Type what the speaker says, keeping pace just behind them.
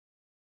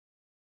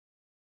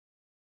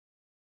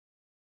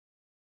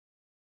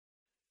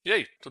E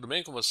aí, tudo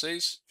bem com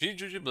vocês?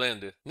 Vídeo de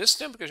Blender. Nesse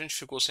tempo que a gente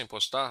ficou sem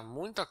postar,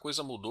 muita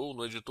coisa mudou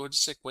no editor de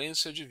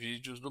sequência de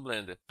vídeos do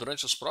Blender.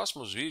 Durante os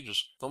próximos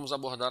vídeos, vamos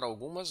abordar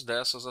algumas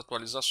dessas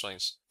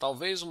atualizações.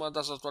 Talvez uma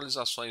das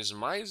atualizações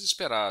mais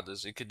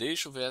esperadas e que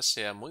deixa o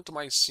VSE muito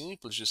mais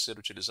simples de ser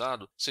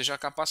utilizado seja a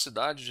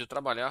capacidade de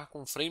trabalhar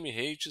com frame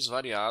rates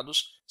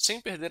variados sem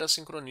perder a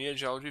sincronia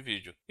de áudio e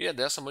vídeo. E é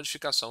dessa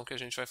modificação que a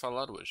gente vai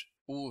falar hoje.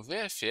 O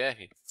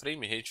VFR,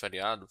 Frame Rate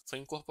Variado, foi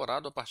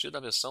incorporado a partir da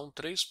versão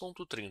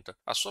 3.30.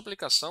 A sua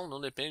aplicação não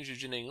depende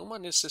de nenhuma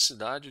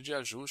necessidade de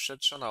ajuste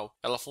adicional.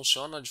 Ela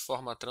funciona de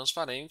forma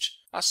transparente,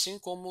 assim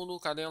como no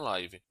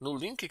Live. No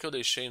link que eu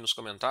deixei nos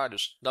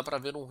comentários, dá para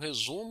ver um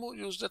resumo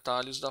e os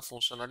detalhes da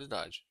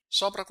funcionalidade.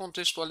 Só para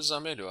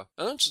contextualizar melhor,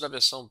 antes da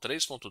versão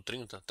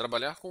 3.30,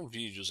 trabalhar com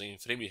vídeos em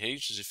frame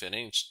rates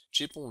diferentes,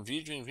 tipo um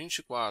vídeo em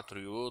 24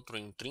 e outro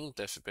em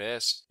 30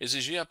 fps,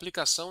 exigia a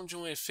aplicação de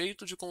um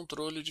efeito de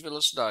controle de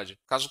velocidade.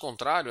 Caso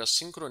contrário, a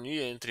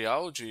sincronia entre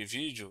áudio e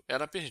vídeo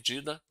era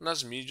perdida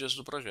nas mídias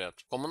do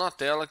projeto, como na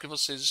tela que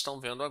vocês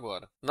estão vendo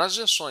agora. Nas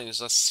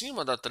versões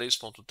acima da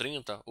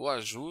 3.30, o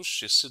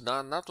ajuste se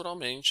dá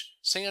naturalmente,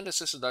 sem a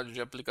necessidade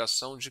de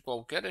aplicação de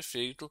qualquer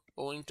efeito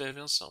ou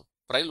intervenção.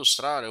 Para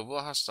ilustrar, eu vou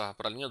arrastar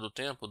para a linha do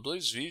tempo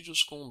dois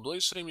vídeos com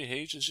dois frame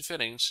rates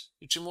diferentes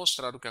e te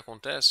mostrar o que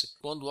acontece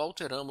quando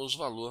alteramos o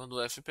valor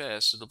do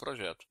FPS do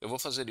projeto. Eu vou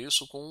fazer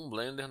isso com um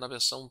Blender na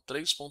versão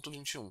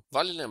 3.21.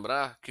 Vale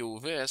lembrar que o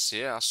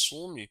VSE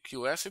assume que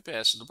o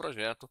FPS do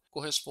projeto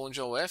corresponde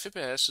ao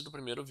FPS do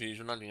primeiro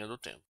vídeo na linha do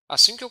tempo.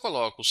 Assim que eu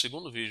coloco o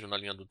segundo vídeo na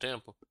linha do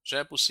tempo, já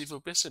é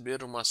possível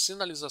perceber uma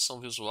sinalização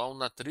visual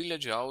na trilha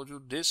de áudio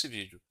desse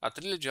vídeo. A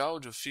trilha de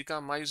áudio fica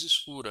mais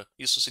escura.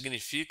 Isso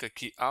significa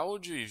que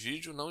áudio e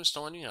vídeo não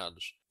estão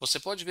alinhados. Você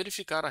pode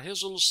verificar a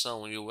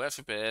resolução e o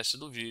FPS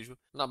do vídeo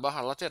na barra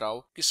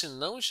lateral, que, se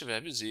não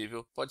estiver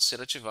visível, pode ser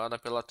ativada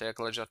pela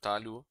tecla de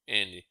atalho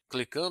N.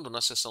 Clicando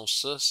na seção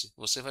Source,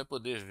 você vai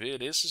poder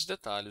ver esses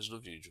detalhes do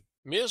vídeo.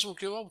 Mesmo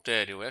que eu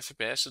altere o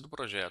FPS do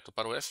projeto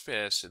para o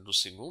FPS do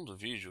segundo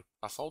vídeo,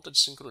 a falta de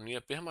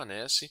sincronia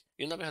permanece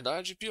e, na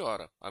verdade,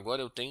 piora.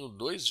 Agora eu tenho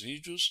dois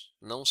vídeos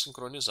não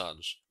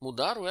sincronizados.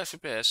 Mudar o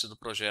FPS do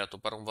projeto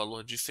para um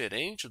valor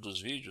diferente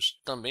dos vídeos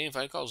também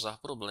vai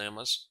causar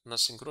problemas na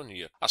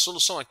sincronia. A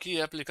solução aqui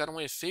é aplicar um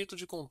efeito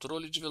de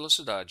controle de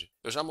velocidade.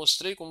 Eu já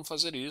mostrei como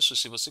fazer isso e,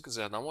 se você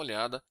quiser dar uma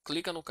olhada,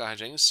 clica no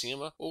card aí em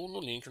cima ou no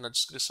link na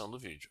descrição do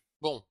vídeo.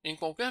 Bom, em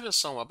qualquer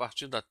versão a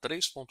partir da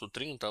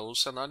 3.30 o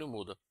cenário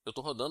muda. Eu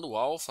estou rodando o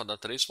alpha da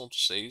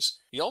 3.6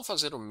 e, ao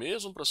fazer o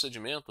mesmo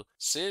procedimento,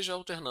 seja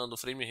alternando o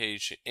frame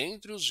rate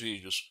entre os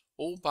vídeos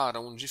ou para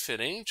um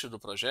diferente do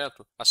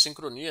projeto, a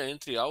sincronia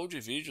entre áudio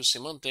e vídeo se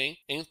mantém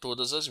em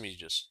todas as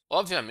mídias.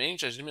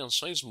 Obviamente, as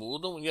dimensões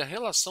mudam e a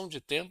relação de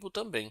tempo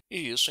também,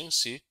 e isso em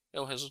si é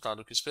o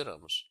resultado que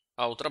esperamos.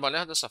 Ao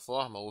trabalhar dessa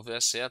forma, o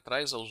VSE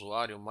traz ao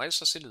usuário mais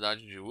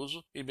facilidade de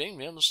uso e bem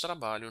menos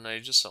trabalho na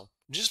edição.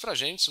 Diz pra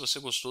gente se você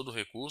gostou do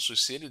recurso e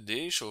se ele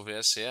deixa o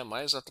VSE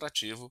mais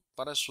atrativo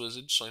para as suas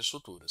edições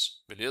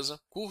futuras, beleza?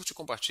 Curte,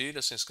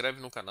 compartilha, se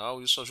inscreve no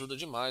canal, isso ajuda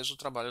demais o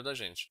trabalho da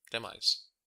gente. Até mais!